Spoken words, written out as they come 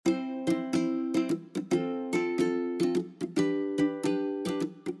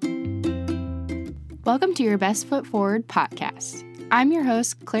Welcome to your Best Foot Forward podcast. I'm your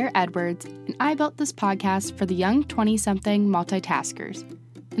host, Claire Edwards, and I built this podcast for the young 20-something multitaskers.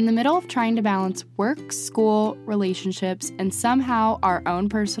 In the middle of trying to balance work, school, relationships, and somehow our own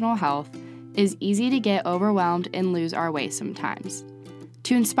personal health, it is easy to get overwhelmed and lose our way sometimes.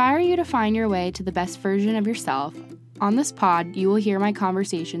 To inspire you to find your way to the best version of yourself, on this pod, you will hear my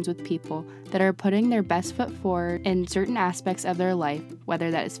conversations with people that are putting their best foot forward in certain aspects of their life,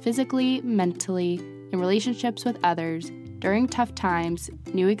 whether that is physically, mentally, in relationships with others, during tough times,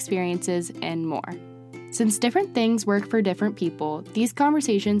 new experiences, and more. Since different things work for different people, these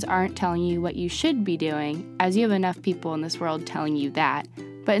conversations aren't telling you what you should be doing, as you have enough people in this world telling you that.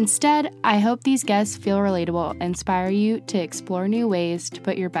 But instead, I hope these guests feel relatable and inspire you to explore new ways to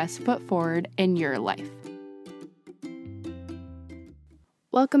put your best foot forward in your life.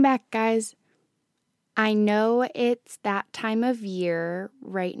 Welcome back, guys. I know it's that time of year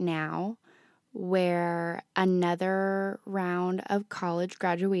right now where another round of college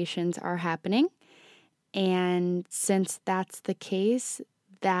graduations are happening. And since that's the case,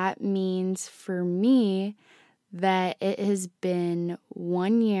 that means for me that it has been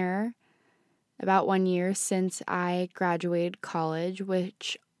about 1 year since I graduated college,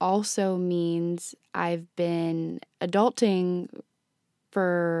 which also means I've been adulting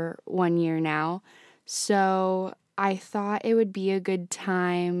for 1 year now. So I thought it would be a good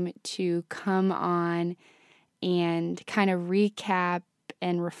time to come on and kind of recap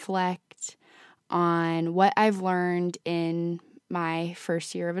and reflect on what I've learned in my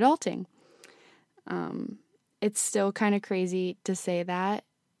first year of adulting. It's still kind of crazy to say that.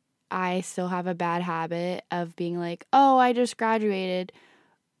 I still have a bad habit of being like, oh, I just graduated,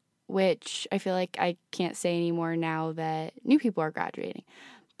 which I feel like I can't say anymore now that new people are graduating.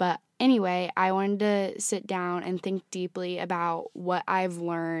 But anyway, I wanted to sit down and think deeply about what I've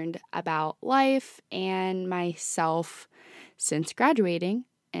learned about life and myself since graduating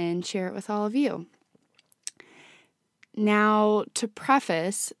and share it with all of you. Now, to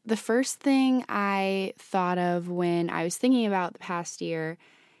preface, the first thing I thought of when I was thinking about the past year,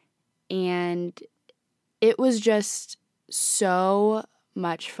 and it was just so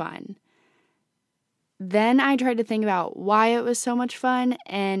much fun. Then I tried to think about why it was so much fun,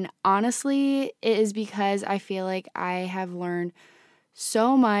 and honestly, it is because I feel like I have learned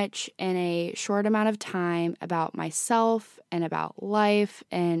so much in a short amount of time about myself and about life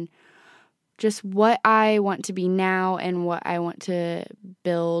and just what I want to be now and what I want to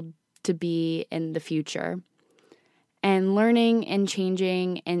build to be in the future. And learning and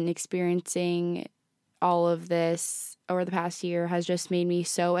changing and experiencing all of this over the past year has just made me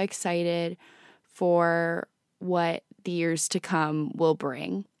so excited for what the years to come will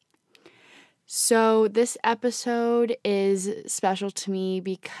bring. So this episode is special to me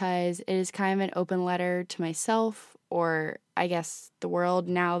because it is kind of an open letter to myself, or I guess the world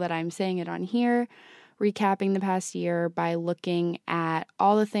now that I'm saying it on here, recapping the past year by looking at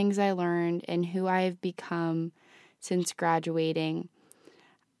all the things I learned and who I've become since graduating.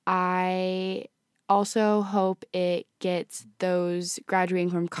 I also hope it gets those graduating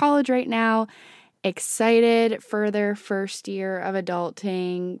from college right now excited for their first year of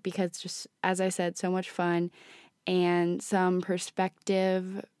adulting because just, as I said, so much fun and some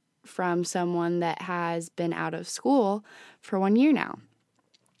perspective from someone that has been out of school for 1 year now.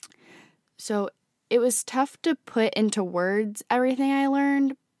 So it was tough to put into words everything I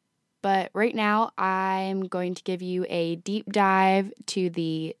learned, but right now I'm going to give you a deep dive to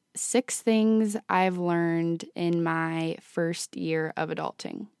the 6 things I've learned in my first year of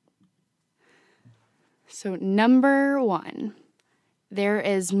adulting. So number 1, there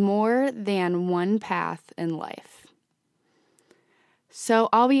is more than one path in life. So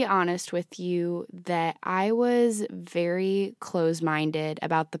I'll be honest with you that I was very close-minded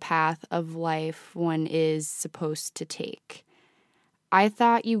about the path of life one is supposed to take. I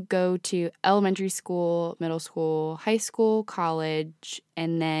thought you go to elementary school, middle school, high school, college,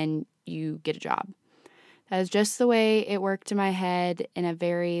 and then you get a job. That is just the way it worked in my head in a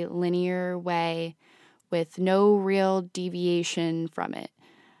very linear way with no real deviation from it.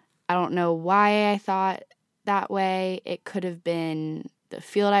 I don't know why I thought that way. It could have been the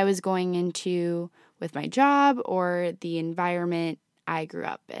field I was going into with my job or the environment I grew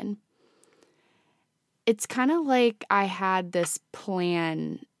up in. It's kind of like I had this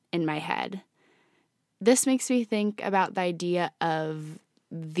plan in my head. This makes me think about the idea of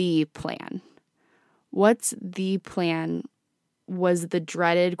the plan. What's the plan was the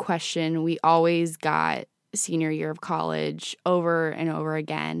dreaded question we always got senior year of college over and over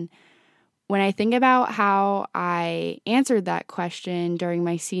again. When I think about how I answered that question during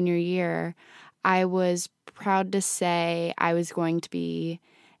my senior year, I was proud to say I was going to be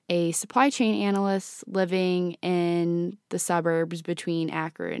a supply chain analyst living in the suburbs between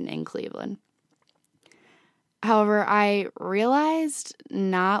Akron and Cleveland. However, I realized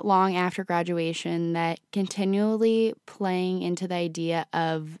not long after graduation that continually playing into the idea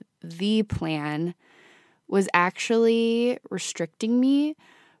of the plan was actually restricting me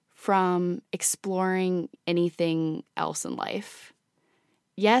from exploring anything else in life.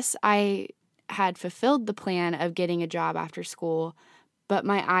 Yes, I had fulfilled the plan of getting a job after school, but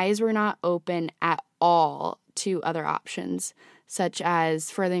my eyes were not open at all to other options, such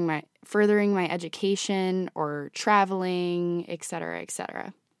as furthering my education or traveling, etc.,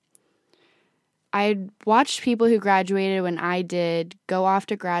 etc. I'd watched people who graduated when I did go off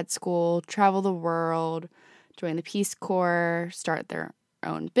to grad school, travel the world, join the Peace Corps, start their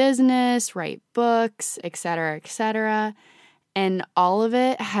own business, write books, etc., etc. And all of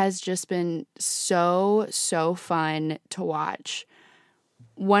it has just been so, so fun to watch.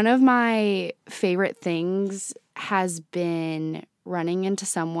 One of my favorite things has been running into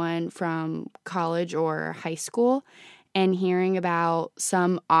someone from college or high school and hearing about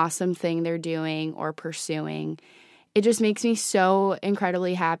some awesome thing they're doing or pursuing. It just makes me so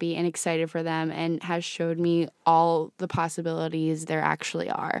incredibly happy and excited for them and has showed me all the possibilities there actually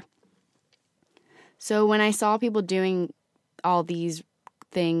are. So when I saw people doing all these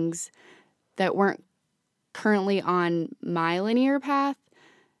things that weren't currently on my linear path,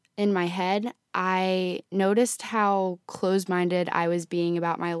 in my head, I noticed how closed-minded I was being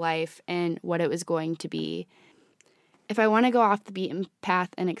about my life and what it was going to be. If I want to go off the beaten path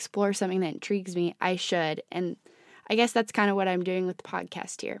and explore something that intrigues me, I should. And I guess that's kind of what I'm doing with the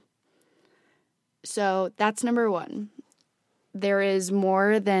podcast here. So that's number one. There is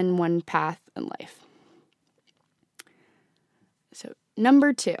more than one path in life. So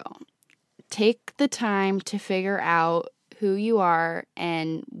number two, take the time to figure out who you are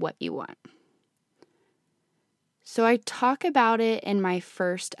and what you want. So I talk about it in my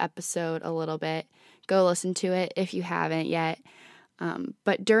first episode a little bit. Go listen to it if you haven't yet.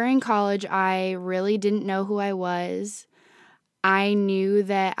 But during college, I really didn't know who I was. I knew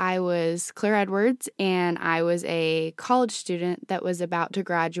that I was Claire Edwards and I was a college student that was about to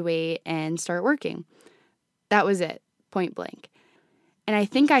graduate and start working. That was it, point blank. And I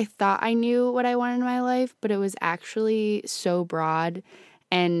think I thought I knew what I wanted in my life, but it was actually so broad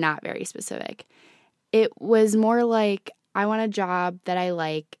and not very specific. It was more like I want a job that I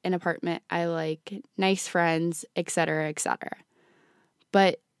like, an apartment I like, nice friends, etc., etc.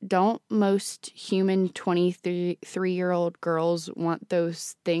 But don't most human 23-year-old girls want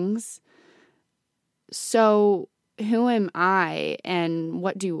those things? So who am I and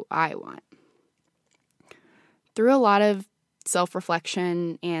what do I want? Through a lot of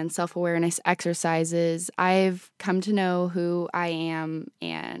self-reflection and self-awareness exercises, I've come to know who I am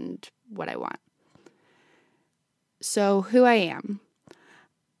and what I want. So who I am.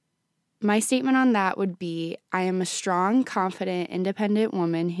 My statement on that would be, I am a strong, confident, independent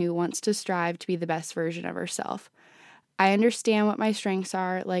woman who wants to strive to be the best version of herself. I understand what my strengths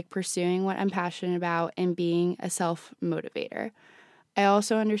are, like pursuing what I'm passionate about and being a self-motivator. I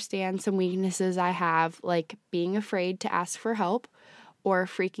also understand some weaknesses I have, like being afraid to ask for help or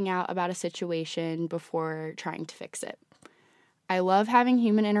freaking out about a situation before trying to fix it. I love having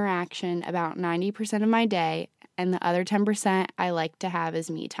human interaction about 90% of my day, and the other 10% I like to have is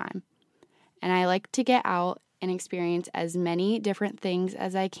me time. And I like to get out and experience as many different things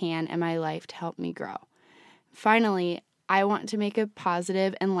as I can in my life to help me grow. Finally, I want to make a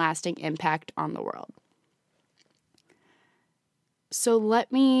positive and lasting impact on the world. So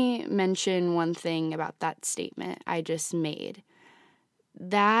let me mention one thing about that statement I just made.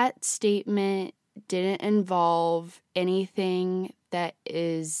 That statement didn't involve anything that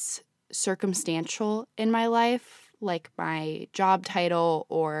is circumstantial in my life, like my job title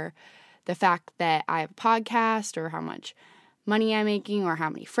or the fact that I have a podcast or how much money I'm making or how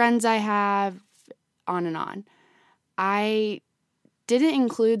many friends I have, on and on. I didn't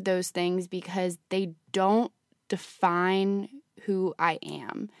include those things because they don't define who I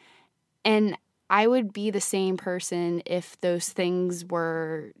am. And I would be the same person if those things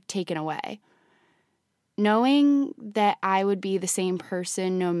were taken away. Knowing that I would be the same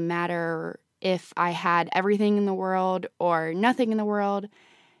person no matter if I had everything in the world or nothing in the world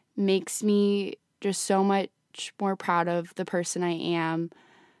makes me just so much more proud of the person I am.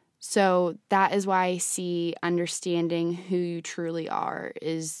 So that is why I see understanding who you truly are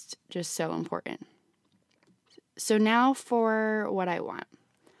is just so important. So now for what I want.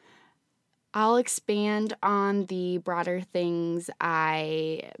 I'll expand on the broader things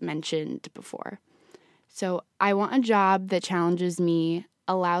I mentioned before. So I want a job that challenges me,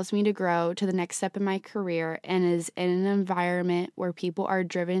 allows me to grow to the next step in my career, and is in an environment where people are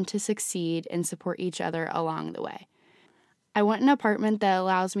driven to succeed and support each other along the way. I want an apartment that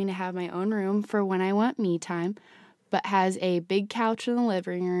allows me to have my own room for when I want me time, but has a big couch in the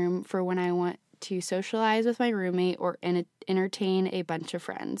living room for when I want to socialize with my roommate or entertain a bunch of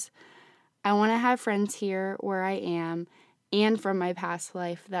friends. I want to have friends here where I am and from my past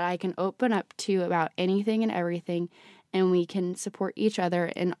life that I can open up to about anything and everything, and we can support each other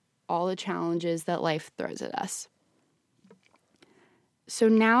in all the challenges that life throws at us. So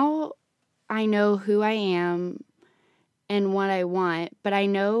now I know who I am and what I want, but I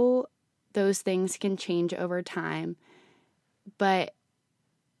know those things can change over time. But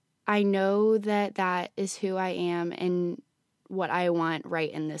I know that that is who I am and what I want right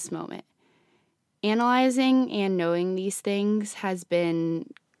in this moment. Analyzing and knowing these things has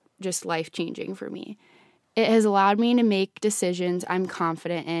been just life-changing for me. It has allowed me to make decisions I'm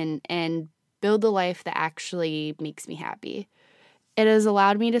confident in and build the life that actually makes me happy. It has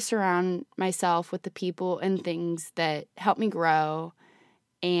allowed me to surround myself with the people and things that help me grow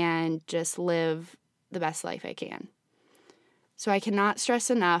and just live the best life I can. So I cannot stress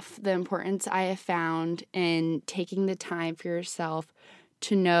enough the importance I have found in taking the time for yourself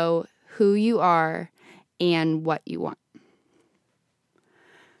to know who you are and what you want.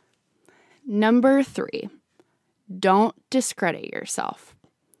 Number 3, don't discredit yourself.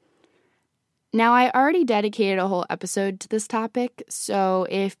 Now, I already dedicated a whole episode to this topic, so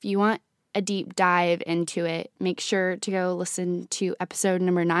if you want a deep dive into it, make sure to go listen to episode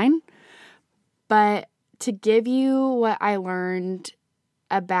number 9. But to give you what I learned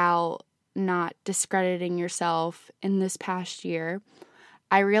about not discrediting yourself in this past year,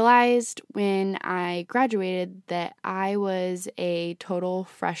 I realized when I graduated that I was a total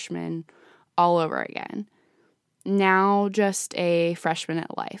freshman all over again. Now just a freshman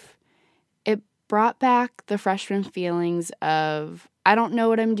at life. It brought back the freshman feelings of, I don't know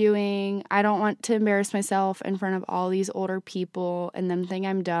what I'm doing. I don't want to embarrass myself in front of all these older people and them think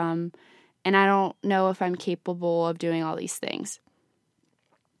I'm dumb. And I don't know if I'm capable of doing all these things.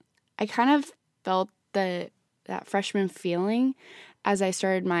 I kind of felt that freshman feeling as I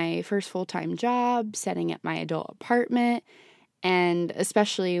started my first full-time job, setting up my adult apartment, and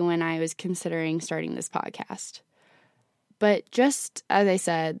especially when I was considering starting this podcast. But just as I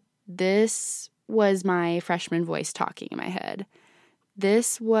said, this was my freshman voice talking in my head.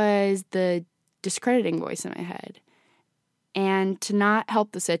 This was the discrediting voice in my head. And to not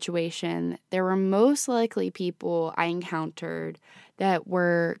help the situation, there were most likely people I encountered that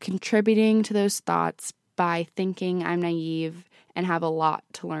were contributing to those thoughts by thinking I'm naive and have a lot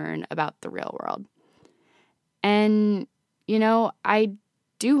to learn about the real world. And, I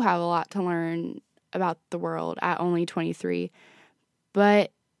do have a lot to learn about the world at only 23,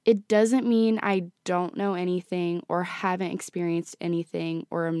 but it doesn't mean I don't know anything or haven't experienced anything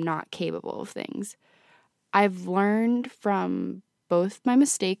or am not capable of things. I've learned from both my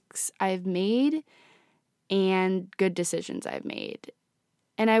mistakes I've made and good decisions I've made.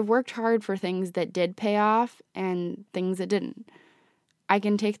 And I've worked hard for things that did pay off and things that didn't. I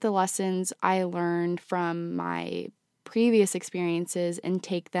can take the lessons I learned from my previous experiences and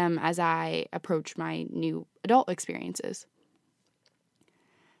take them as I approach my new adult experiences.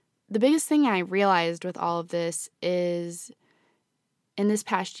 The biggest thing I realized with all of this is, in this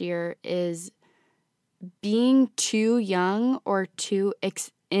past year, is being too young or too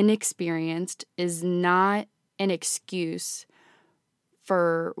inexperienced is not an excuse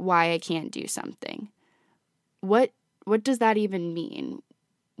for why I can't do something. What does that even mean?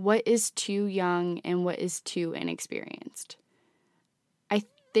 What is too young and what is too inexperienced? I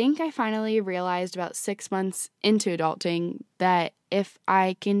think I finally realized about 6 months into adulting that if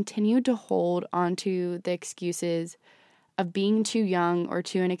I continued to hold onto the excuses of being too young or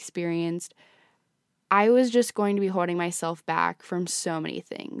too inexperienced, I was just going to be holding myself back from so many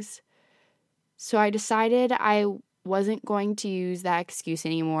things. So I decided I wasn't going to use that excuse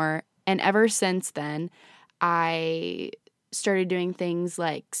anymore. And ever since then, I started doing things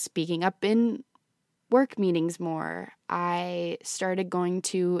like speaking up in work meetings more. I started going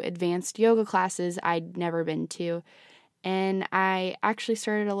to advanced yoga classes I'd never been to. And I actually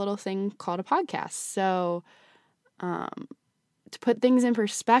started a little thing called a podcast. So to put things in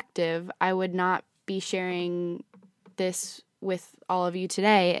perspective, I would not be sharing this with all of you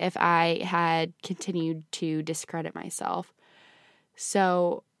today if I had continued to discredit myself.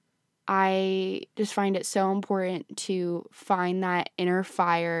 So I just find it so important to find that inner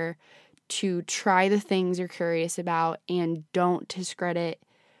fire to try the things you're curious about and don't discredit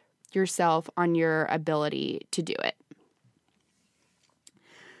yourself on your ability to do it.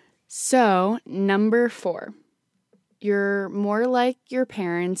 So, number 4, you're more like your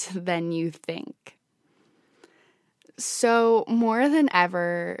parents than you think. So, more than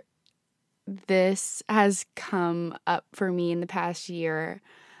ever, this has come up for me in the past year.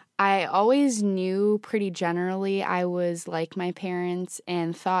 I always knew pretty generally I was like my parents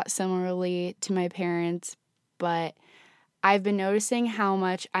and thought similarly to my parents, but I've been noticing how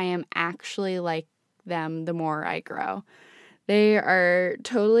much I am actually like them the more I grow. They are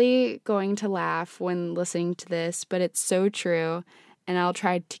totally going to laugh when listening to this, but it's so true, and I'll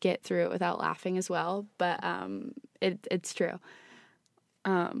try to get through it without laughing as well, but it's true.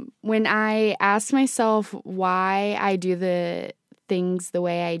 When I ask myself why I do the things the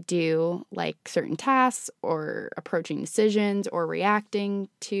way I do, like certain tasks or approaching decisions or reacting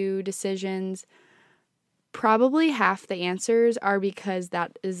to decisions, probably half the answers are because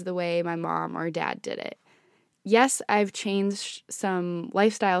that is the way my mom or dad did it. Yes, I've changed some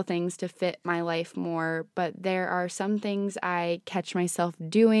lifestyle things to fit my life more, but there are some things I catch myself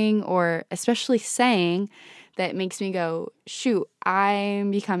doing or especially saying that makes me go, shoot,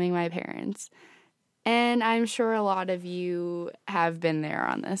 I'm becoming my parents. And I'm sure a lot of you have been there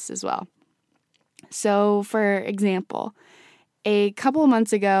on this as well. So, for example, a couple of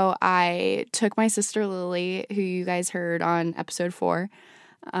months ago, I took my sister Lily, who you guys heard on episode 4.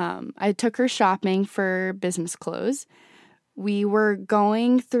 I took her shopping for business clothes. We were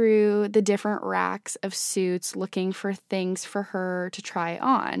going through the different racks of suits looking for things for her to try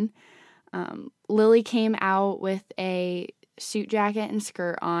on. Lily came out with a suit jacket and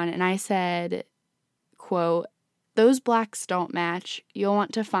skirt on, and I said, quote, "Those blacks don't match. You'll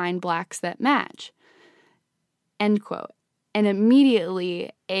want to find blacks that match." End quote. And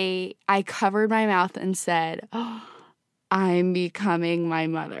immediately I covered my mouth and said, "Oh, I'm becoming my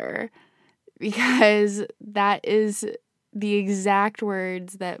mother," because that is the exact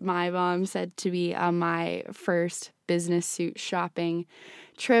words that my mom said to me on my first business suit shopping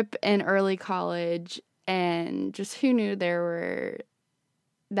trip in early college. And just who knew there were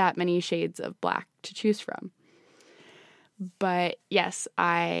that many shades of black to choose from. But yes,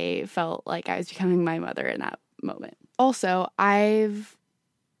 I felt like I was becoming my mother in that moment. Also, I've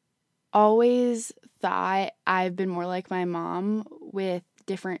always thought I've been more like my mom with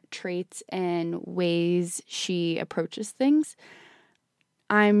different traits and ways she approaches things.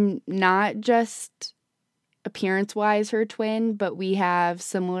 I'm not just appearance-wise her twin, but we have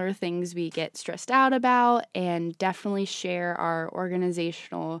similar things we get stressed out about and definitely share our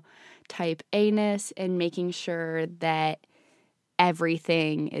organizational type A-ness and making sure that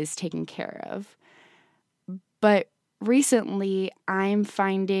everything is taken care of. But recently, I'm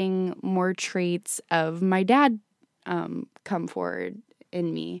finding more traits of my dad come forward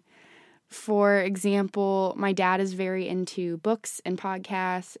in me. For example, my dad is very into books and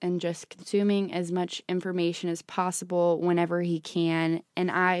podcasts and just consuming as much information as possible whenever he can, and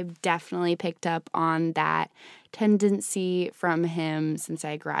I've definitely picked up on that tendency from him since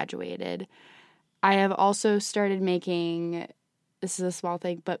I graduated. I have also started making, this is a small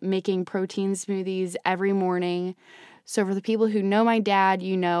thing, but making protein smoothies every morning. So for the people who know my dad,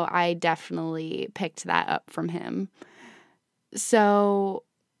 you know I definitely picked that up from him. So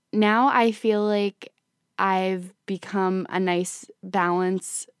now I feel like I've become a nice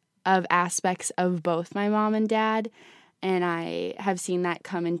balance of aspects of both my mom and dad, and I have seen that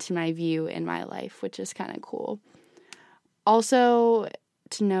come into my view in my life, which is kind of cool. Also,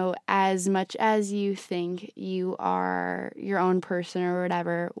 to know, as much as you think you are your own person or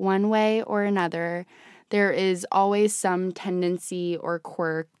whatever, one way or another, there is always some tendency or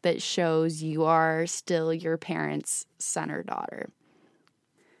quirk that shows you are still your parents' son or daughter.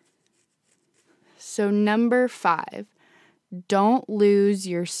 So number 5, don't lose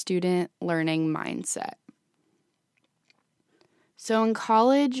your student learning mindset. So in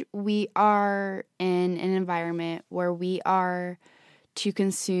college, we are in an environment where we are to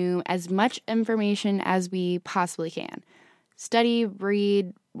consume as much information as we possibly can. Study,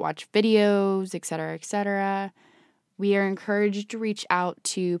 read, watch videos, etc., etc. We are encouraged to reach out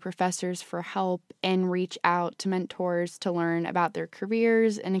to professors for help and reach out to mentors to learn about their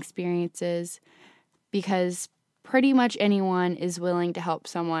careers and experiences, because pretty much anyone is willing to help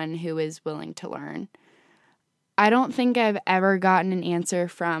someone who is willing to learn. I don't think I've ever gotten an answer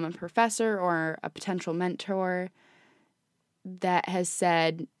from a professor or a potential mentor that has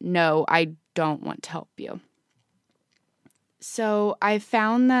said, "No, I don't want to help you." So I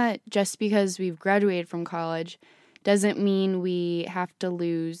found that just because we've graduated from college doesn't mean we have to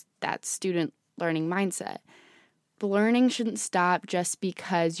lose that student learning mindset. The learning shouldn't stop just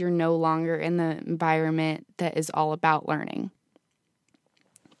because you're no longer in the environment that is all about learning.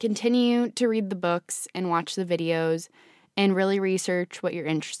 Continue to read the books and watch the videos and really research what you're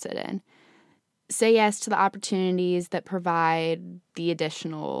interested in. Say yes to the opportunities that provide the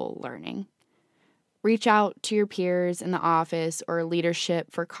additional learning. Reach out to your peers in the office or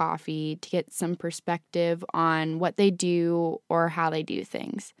leadership for coffee to get some perspective on what they do or how they do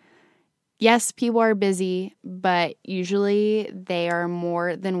things. Yes, people are busy, but usually they are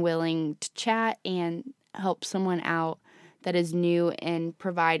more than willing to chat and help someone out that is new and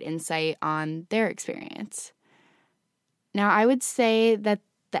provide insight on their experience. Now, I would say that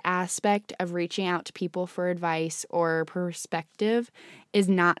the aspect of reaching out to people for advice or perspective is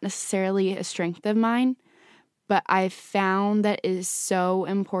not necessarily a strength of mine, but I've found that it is so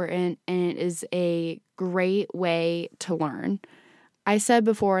important and it is a great way to learn. I said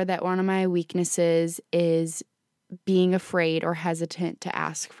before that one of my weaknesses is being afraid or hesitant to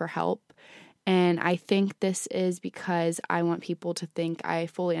ask for help. And I think this is because I want people to think I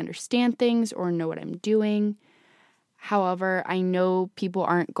fully understand things or know what I'm doing. However, I know people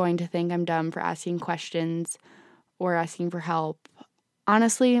aren't going to think I'm dumb for asking questions or asking for help.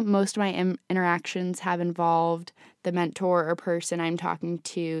 Honestly, most of my interactions have involved the mentor or person I'm talking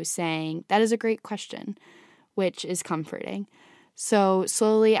to saying, "That is a great question," which is comforting. So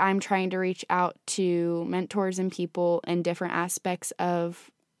slowly I'm trying to reach out to mentors and people in different aspects of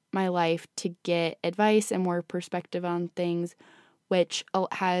my life to get advice and more perspective on things, which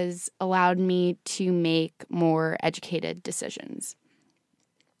has allowed me to make more educated decisions.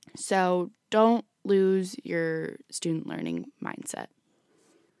 So don't lose your student learning mindset.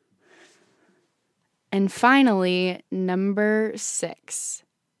 And finally, number 6,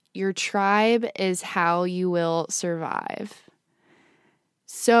 your tribe is how you will survive.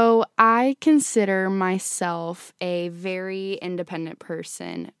 So I consider myself a very independent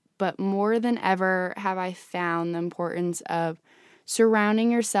person, but more than ever have I found the importance of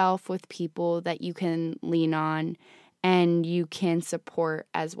surrounding yourself with people that you can lean on and you can support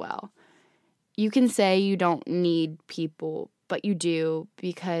as well. You can say you don't need people, but you do,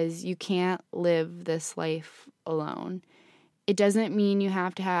 because you can't live this life alone. It doesn't mean you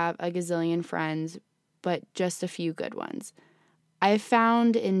have to have a gazillion friends, but just a few good ones. I've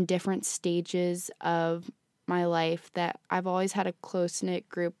found in different stages of my life that I've always had a close-knit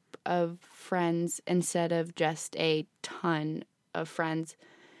group of friends instead of just a ton of friends,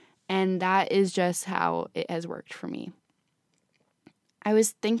 and that is just how it has worked for me. I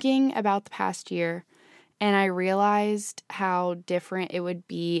was thinking about the past year, and I realized how different it would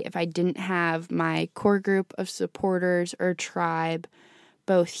be if I didn't have my core group of supporters or tribe,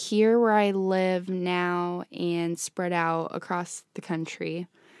 both here where I live now and spread out across the country.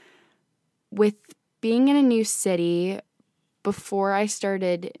 With being in a new city, before I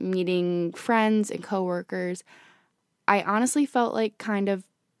started meeting friends and coworkers, I honestly felt like kind of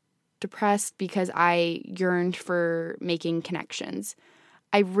depressed because I yearned for making connections.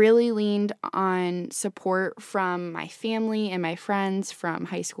 I really leaned on support from my family and my friends from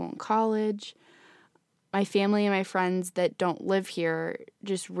high school and college. My family and my friends that don't live here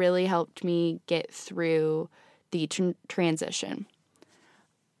just really helped me get through the transition.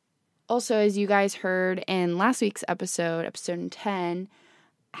 Also, as you guys heard in last week's episode 10,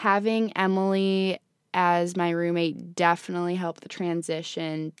 having Emily as my roommate definitely helped the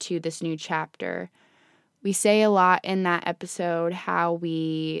transition to this new chapter. We say a lot in that episode how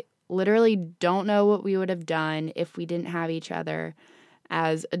we literally don't know what we would have done if we didn't have each other,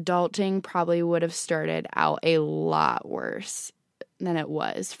 as adulting probably would have started out a lot worse than it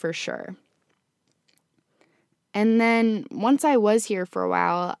was, for sure. And then once I was here for a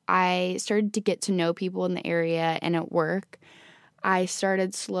while, I started to get to know people in the area and at work. I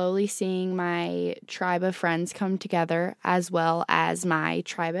started slowly seeing my tribe of friends come together as well as my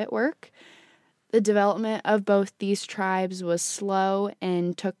tribe at work. The development of both these tribes was slow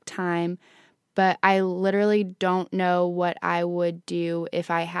and took time, but I literally don't know what I would do if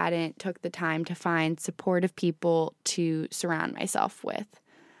I hadn't took the time to find supportive people to surround myself with.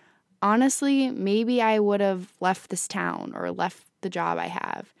 Honestly, maybe I would have left this town or left the job I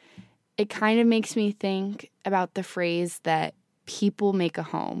have. It kind of makes me think about the phrase that people make a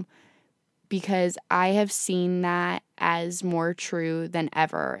home, because I have seen that as more true than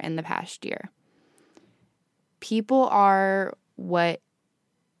ever in the past year. People are what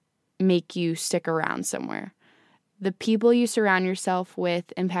make you stick around somewhere. The people you surround yourself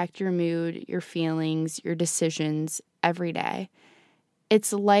with impact your mood, your feelings, your decisions every day.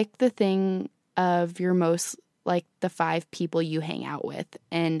 It's like the thing of your most like the 5 people you hang out with.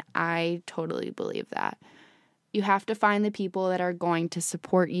 And I totally believe that. You have to find the people that are going to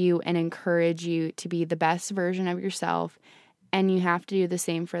support you and encourage you to be the best version of yourself. And you have to do the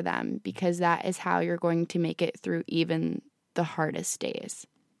same for them, because that is how you're going to make it through even the hardest days.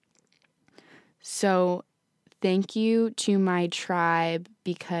 So thank you to my tribe,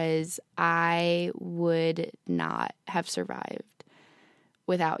 because I would not have survived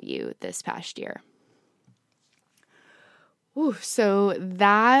without you this past year. Ooh, so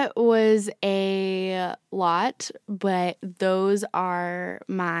that was a lot, but those are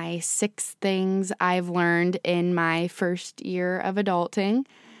my 6 things I've learned in my first year of adulting.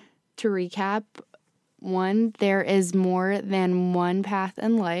 To recap, 1, there is more than one path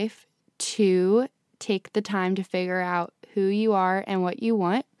in life. 2, take the time to figure out who you are and what you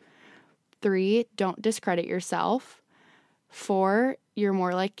want. 3, don't discredit yourself. 4, you're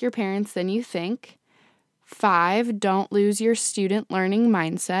more like your parents than you think. 5, don't lose your student learning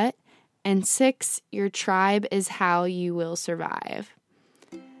mindset. And 6, your tribe is how you will survive.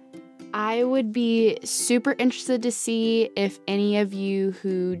 I would be super interested to see if any of you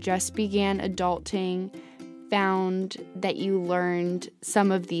who just began adulting found that you learned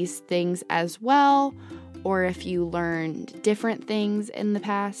some of these things as well, or if you learned different things in the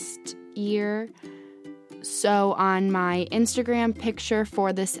past year. So on my Instagram picture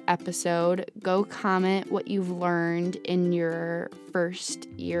for this episode, go comment what you've learned in your first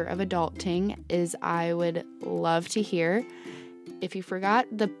year of adulting, as I would love to hear. If you forgot,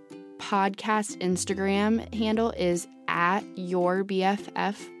 the podcast Instagram handle is at Your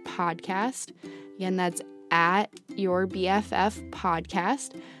BFF Podcast. Again, that's at Your BFF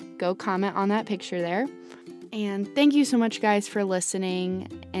Podcast. Go comment on that picture there. And thank you so much, guys, for listening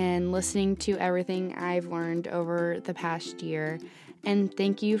to everything I've learned over the past year. And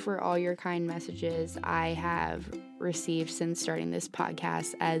thank you for all your kind messages I have received since starting this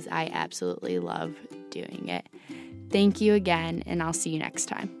podcast, as I absolutely love doing it. Thank you again, and I'll see you next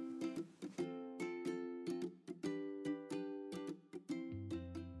time.